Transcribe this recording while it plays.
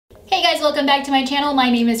Hey guys, welcome back to my channel. My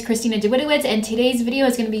name is Christina Dawidowicz and today's video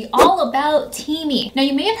is going to be all about Teami. Now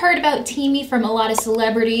you may have heard about Teami from a lot of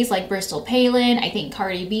celebrities like Bristol Palin. I think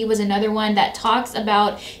Cardi B was another one that talks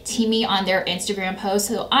about Teami on their Instagram posts.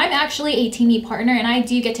 So I'm actually a Teami partner and I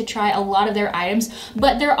do get to try a lot of their items,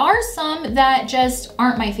 but there are some that just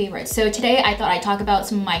aren't my favorites. So today I thought I'd talk about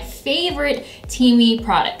some of my favorite Teami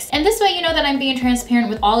products. And this way you know that I'm being transparent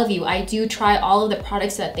with all of you. I do try all of the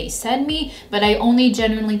products that they send me, but I only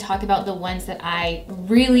genuinely talk about the ones that I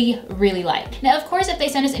really like. Now, of course, if they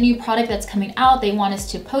send us a new product that's coming out, they want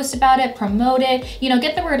us to post about it, promote it, you know,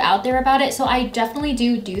 get the word out there about it. So I definitely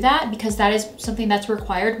do that because that is something that's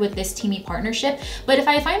required with this Teami partnership. But if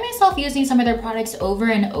I find myself using some of their products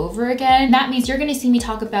over and over again, that means you're gonna see me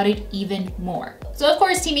talk about it even more. So of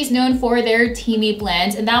course, Teami's known for their Teami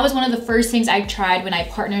blends, and that was one of the first things I tried when I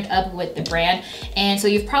partnered up with the brand. And so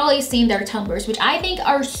you've probably seen their tumblers, which I think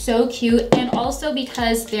are so cute, and also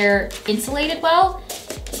because they're insulated well.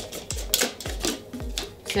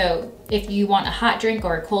 So if you want a hot drink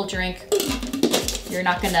or a cold drink, you're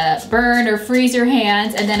not gonna burn or freeze your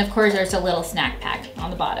hands. And then of course there's a little snack pack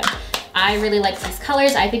on the bottom. I really like these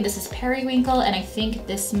colors. I think this is periwinkle and I think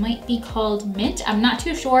this might be called mint. I'm not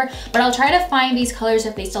too sure, but I'll try to find these colors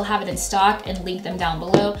if they still have it in stock and link them down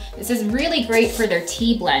below. This is really great for their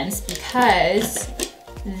tea blends because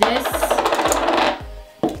this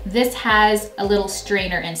has a little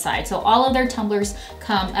strainer inside. So all of their tumblers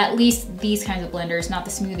come, at least these kinds of blenders, not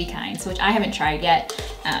the smoothie kinds, which I haven't tried yet.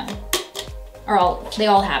 They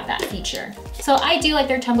all have that feature. So I do like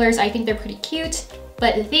their tumblers. I think they're pretty cute.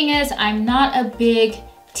 But the thing is, I'm not a big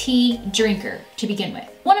tea drinker to begin with.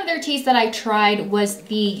 One of their teas that I tried was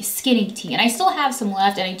the skinny tea, and I still have some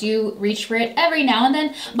left and I do reach for it every now and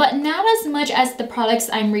then, but not as much as the products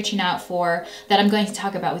I'm reaching out for that I'm going to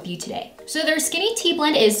talk about with you today. So their skinny tea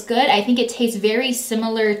blend is good. I think it tastes very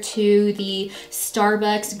similar to the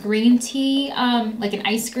Starbucks green tea, like an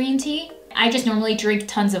iced green tea. I just normally drink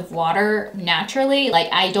tons of water naturally. Like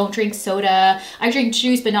I don't drink soda. I drink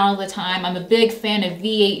juice, but not all the time. I'm a big fan of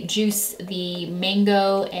V8 juice, the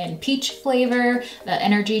mango and peach flavor, the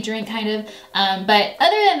energy drink kind of. But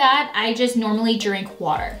other than that, I just normally drink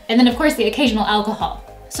water. And then of course the occasional alcohol.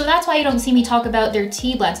 So that's why you don't see me talk about their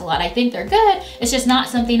tea blends a lot. I think they're good. It's just not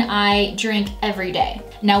something I drink every day.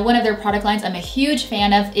 Now, one of their product lines I'm a huge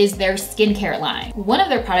fan of is their skincare line. One of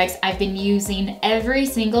their products I've been using every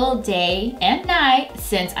single day and night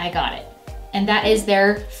since I got it, and that is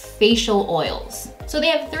their facial oils. So they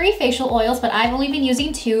have 3 facial oils, but I've only been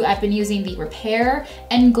using 2. I've been using the Repair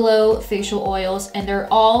and Glow facial oils, and they're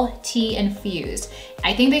all tea infused.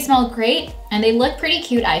 I think they smell great and they look pretty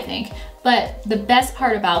cute, I think. But the best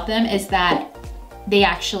part about them is that they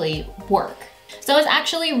actually work. So I was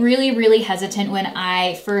actually really hesitant when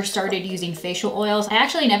I first started using facial oils. I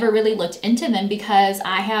actually never really looked into them because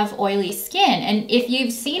I have oily skin. And if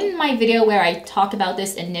you've seen my video where I talk about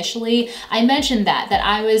this initially, I mentioned that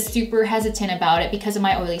I was super hesitant about it because of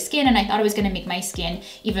my oily skin, and I thought it was gonna make my skin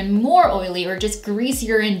even more oily or just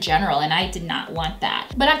greasier in general, and I did not want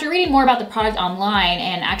that. But after reading more about the product online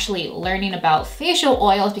and actually learning about facial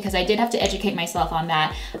oils, because I did have to educate myself on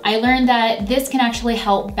that, I learned that this can actually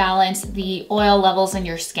help balance the oil levels in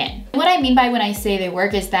your skin. What I mean by when I say they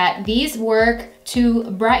work is that these work to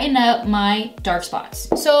brighten up my dark spots.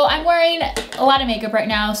 So I'm wearing a lot of makeup right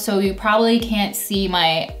now, so you probably can't see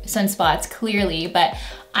my sunspots clearly, but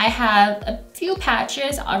I have a few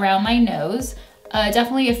patches around my nose,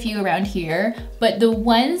 definitely a few around here, but the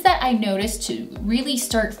ones that I noticed to really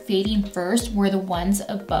start fading first were the ones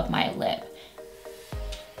above my lip.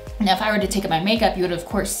 Now, if I were to take up my makeup, you would of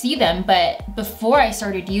course see them, but before I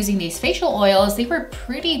started using these facial oils, they were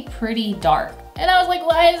pretty dark. And I was like,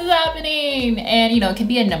 why is this happening? And you know, it could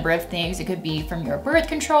be a number of things. It could be from your birth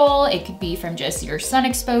control. It could be from just your sun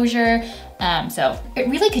exposure. So it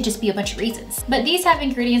really could just be a bunch of reasons. But these have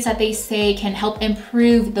ingredients that they say can help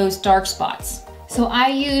improve those dark spots. So I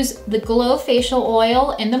use the Glow facial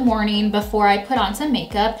oil in the morning before I put on some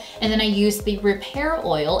makeup, and then I use the Repair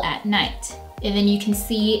oil at night. And then you can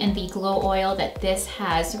see in the Glow oil that this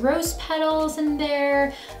has rose petals in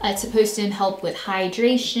there. It's supposed to help with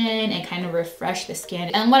hydration and kind of refresh the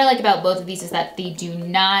skin. And what I like about both of these is that they do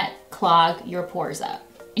not clog your pores up.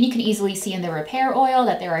 And you can easily see in the Repair oil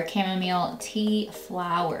that there are chamomile tea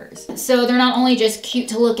flowers. So they're not only just cute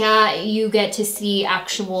to look at, you get to see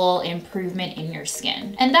actual improvement in your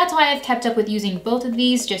skin. And that's why I've kept up with using both of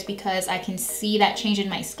these, just because I can see that change in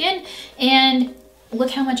my skin. And look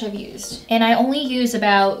how much I've used. And I only use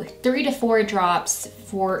about 3 to 4 drops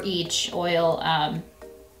for each oil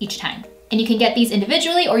each time. And you can get these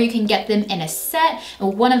individually or you can get them in a set.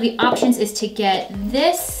 And one of the options is to get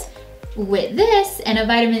this with this and a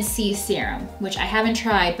vitamin C serum, which I haven't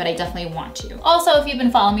tried, but I definitely want to. Also, if you've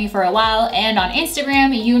been following me for a while and on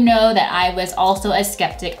Instagram, you know that I was also a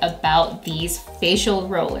skeptic about these facial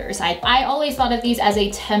rollers. I always thought of these as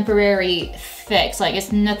a temporary fix, like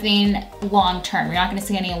it's nothing long-term. You're not gonna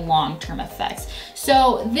see any long-term effects.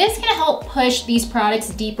 So this can help push these products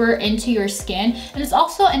deeper into your skin, and it's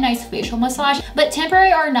also a nice facial massage. But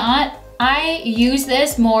temporary or not, I use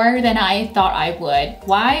this more than I thought I would.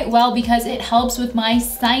 Why? Well, because it helps with my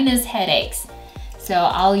sinus headaches. So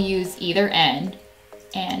I'll use either end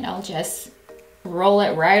and I'll just roll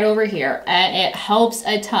it right over here, and it helps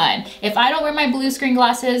a ton. If I don't wear my blue screen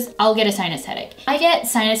glasses, I'll get a sinus headache. I get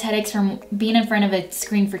sinus headaches from being in front of a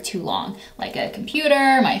screen for too long, like a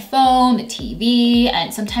computer, my phone, the TV,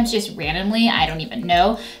 and sometimes just randomly, I don't even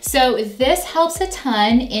know. So this helps a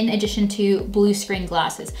ton in addition to blue screen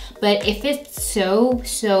glasses. But if it's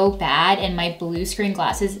so bad and my blue screen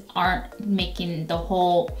glasses aren't making the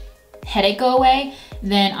whole headache go away,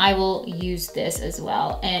 then I will use this as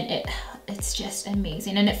well. And it's just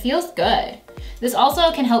amazing and it feels good. This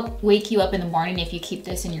also can help wake you up in the morning if you keep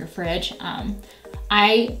this in your fridge.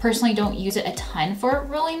 I personally don't use it a ton for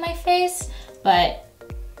rolling my face, but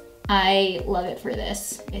I love it for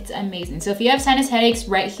this. It's amazing. So if you have sinus headaches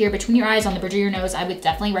right here between your eyes on the bridge of your nose, I would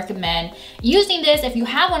definitely recommend using this if you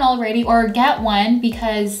have one already, or get one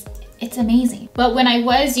because it's amazing. But when I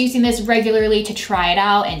was using this regularly to try it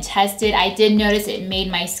out and test it, I did notice it made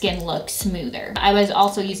my skin look smoother. I was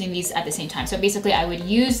also using these at the same time. So basically I would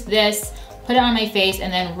use this, put it on my face,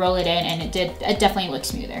 and then roll it in, and it definitely looks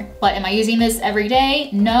smoother. But am I using this every day?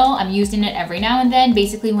 No, I'm using it every now and then,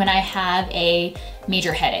 basically when I have a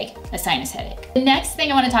major headache, a sinus headache. The next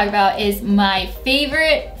thing I wanna talk about is my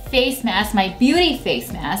favorite face mask, my beauty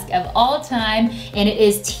face mask of all time, and it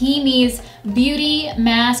is Teami's Beauty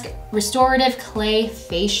Mask Restorative Clay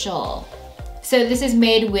Facial. So this is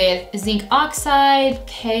made with zinc oxide,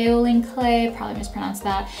 kaolin clay, probably mispronounced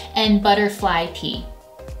that, and butterfly pea,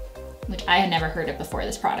 which I had never heard of before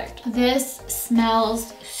this product. This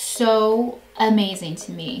smells so amazing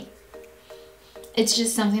to me. It's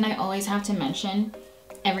just something I always have to mention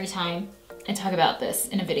every time I talk about this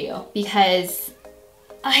in a video because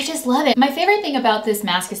I just love it. My favorite thing about this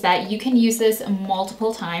mask is that you can use this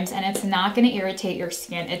multiple times and it's not gonna irritate your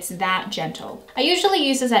skin. It's that gentle. I usually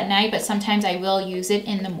use this at night, but sometimes I will use it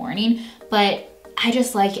in the morning. But I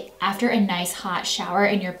just like after a nice hot shower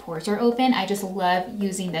and your pores are open, I just love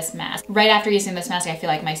using this mask. Right after using this mask, I feel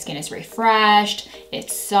like my skin is refreshed,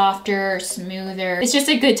 it's softer, smoother. It's just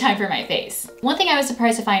a good time for my face. One thing I was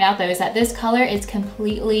surprised to find out though is that this color is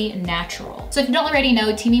completely natural. So if you don't already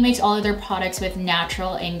know, Teami makes all of their products with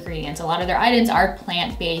natural ingredients. A lot of their items are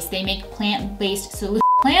plant-based. They make plant-based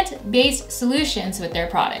solutions with their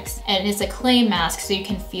products. And it's a clay mask, so you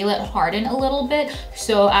can feel it harden a little bit.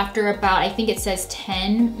 So after about, I think it says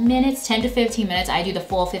 10 minutes, 10 to 15 minutes, I do the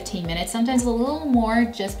full 15 minutes, sometimes a little more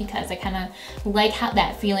just because I kind of like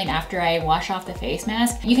that feeling after I wash off the face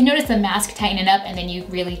mask. You can notice the mask tightening up and then you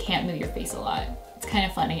really can't move your face a lot. It's kind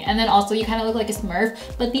of funny. And then also you kind of look like a Smurf,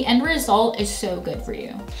 but the end result is so good for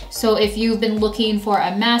you. So if you've been looking for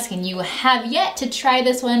a mask and you have yet to try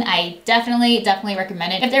this one, I definitely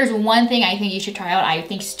recommend it. If there's one thing I think you should try out, I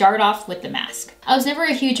think start off with the mask. I was never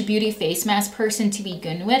a huge beauty face mask person to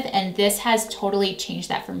begin with, and this has totally changed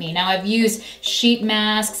that for me. Now I've used sheet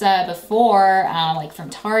masks before, like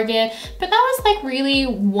from Target, but that was like really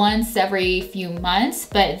once every few months,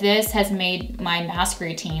 but this has made my mask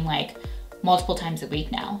routine like multiple times a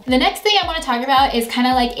week now. The next thing I want to talk about is kind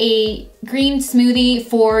of like a green smoothie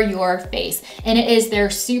for your face, and it is their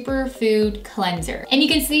superfood cleanser. And you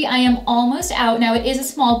can see I am almost out. Now it is a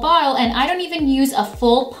small bottle and I don't even use a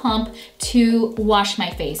full pump to wash my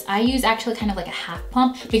face. I use actually kind of like a half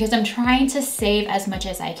pump because I'm trying to save as much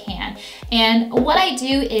as I can. And what I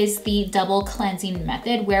do is the double cleansing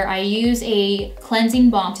method, where I use a cleansing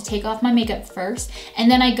balm to take off my makeup first, and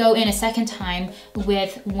then I go in a second time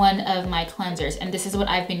with one of my cleansers, and this is what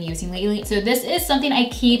I've been using lately. So this is something I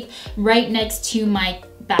keep right next to my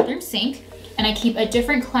bathroom sink, and I keep a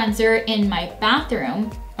different cleanser in my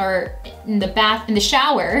bathroom or in the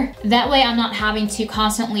shower. That way I'm not having to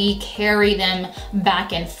constantly carry them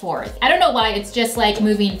back and forth. I don't know why, it's just like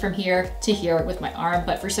moving from here to here with my arm,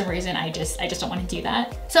 but for some reason I just don't want to do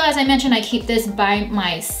that. So as I mentioned, I keep this by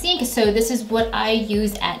my sink, so this is what I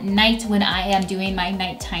use at night when I am doing my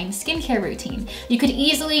nighttime skincare routine. You could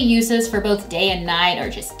easily use this for both day and night, or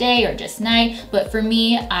just day or just night, but for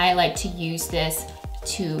me, I like to use this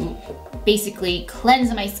to basically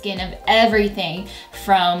cleanse my skin of everything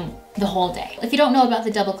from the whole day. If you don't know about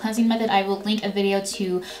the double cleansing method, I will link a video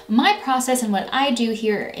to my process and what I do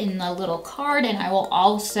here in the little card, and I will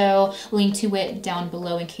also link to it down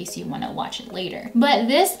below in case you want to watch it later. But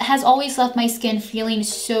this has always left my skin feeling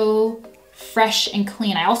so fresh and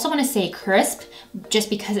clean. I also want to say crisp just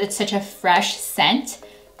because it's such a fresh scent.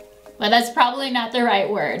 But that's probably not the right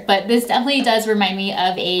word, but this definitely does remind me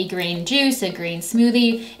of a green juice, a green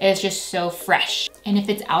smoothie. It's just so fresh. And if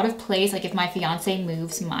it's out of place, like if my fiance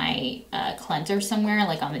moves my cleanser somewhere,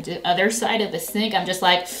 like on the other side of the sink, I'm just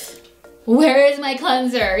like, where is my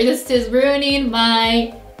cleanser? This is ruining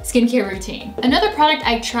my skincare routine. Another product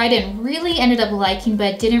I tried and really ended up liking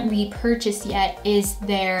but didn't repurchase yet is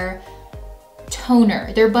their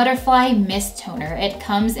toner, their Butterfly Mist Toner. It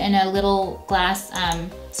comes in a little glass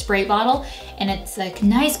spray bottle, and it's like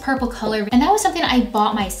nice purple color. And that was something I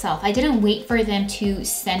bought myself. I didn't wait for them to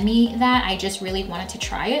send me that. I just really wanted to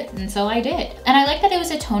try it, and so I did. And I like that it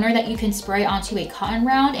was a toner that you can spray onto a cotton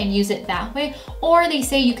round and use it that way, or they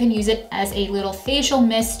say you can use it as a little facial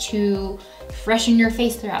mist to freshen your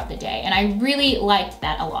face throughout the day. And I really liked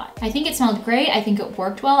that a lot. I think it smelled great. I think it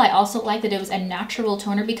worked well. I also like that it was a natural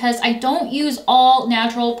toner because I don't use all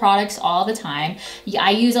natural products all the time.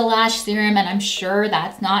 I use a lash serum, and I'm sure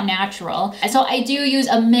that's not natural. So I do use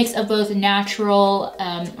a mix of both natural,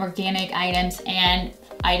 organic items and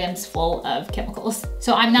items full of chemicals.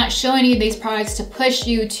 So I'm not showing you these products to push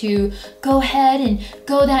you to go ahead and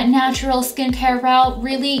go that natural skincare route.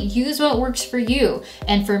 Really use what works for you.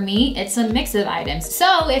 And for me, it's a mix of items.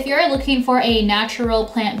 So if you're looking for a natural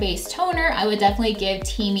plant-based toner, I would definitely give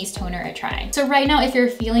Teami's toner a try. So right now, if you're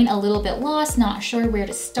feeling a little bit lost, not sure where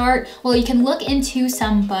to start, well, you can look into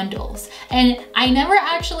some bundles. And I never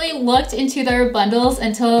actually looked into their bundles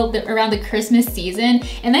until around the Christmas season,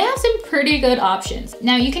 and they have some pretty good options.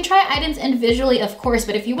 Now you can try items individually, of course,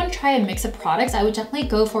 but if you want to try a mix of products, I would definitely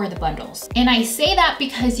go for the bundles. And I say that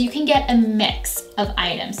because you can get a mix of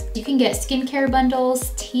items. You can get skincare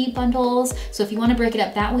bundles, tea bundles. So if you want to break it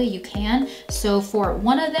up that way, you can. So for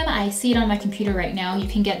one of them, I see it on my computer right now, you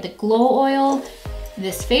can get the glow oil,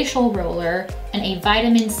 this facial roller, and a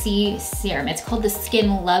vitamin C serum. It's called the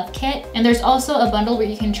Skin Love Kit. And there's also a bundle where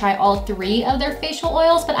you can try all 3 of their facial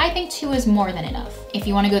oils, but I think 2 is more than enough. If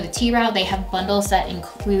you want to go the tea route, they have bundles that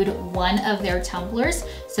include 1 of their tumblers.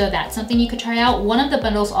 So that's something you could try out. One of the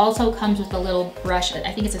bundles also comes with a little brush.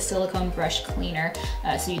 I think it's a silicone brush cleaner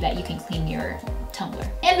so that you can clean your tumbler.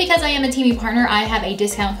 And because I am a Teami partner, I have a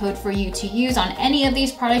discount code for you to use on any of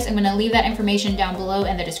these products. I'm going to leave that information down below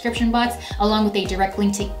in the description box, along with a direct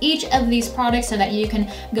link to each of these products so that you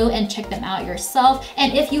can go and check them out yourself.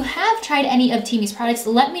 And if you have tried any of Teami's products,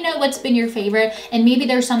 let me know what's been your favorite, and maybe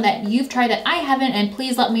there's some that you've tried that I haven't, and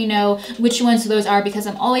please let me know which ones those are, because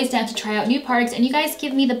I'm always down to try out new products, and you guys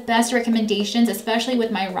give me the best recommendations, especially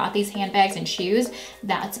with my Rothy's handbags and shoes.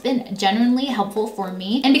 That's been genuinely helpful for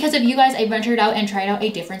me, and because of you guys, I ventured out and tried out a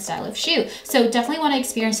different style of shoe. So definitely want to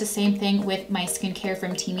experience the same thing with my skincare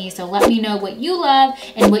from Teami. So let me know what you love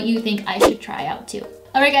and what you think I should try out too.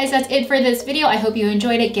 Alright guys, that's it for this video. I hope you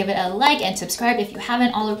enjoyed it. Give it a like and subscribe if you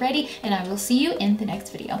haven't already, and I will see you in the next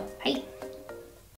video. Bye!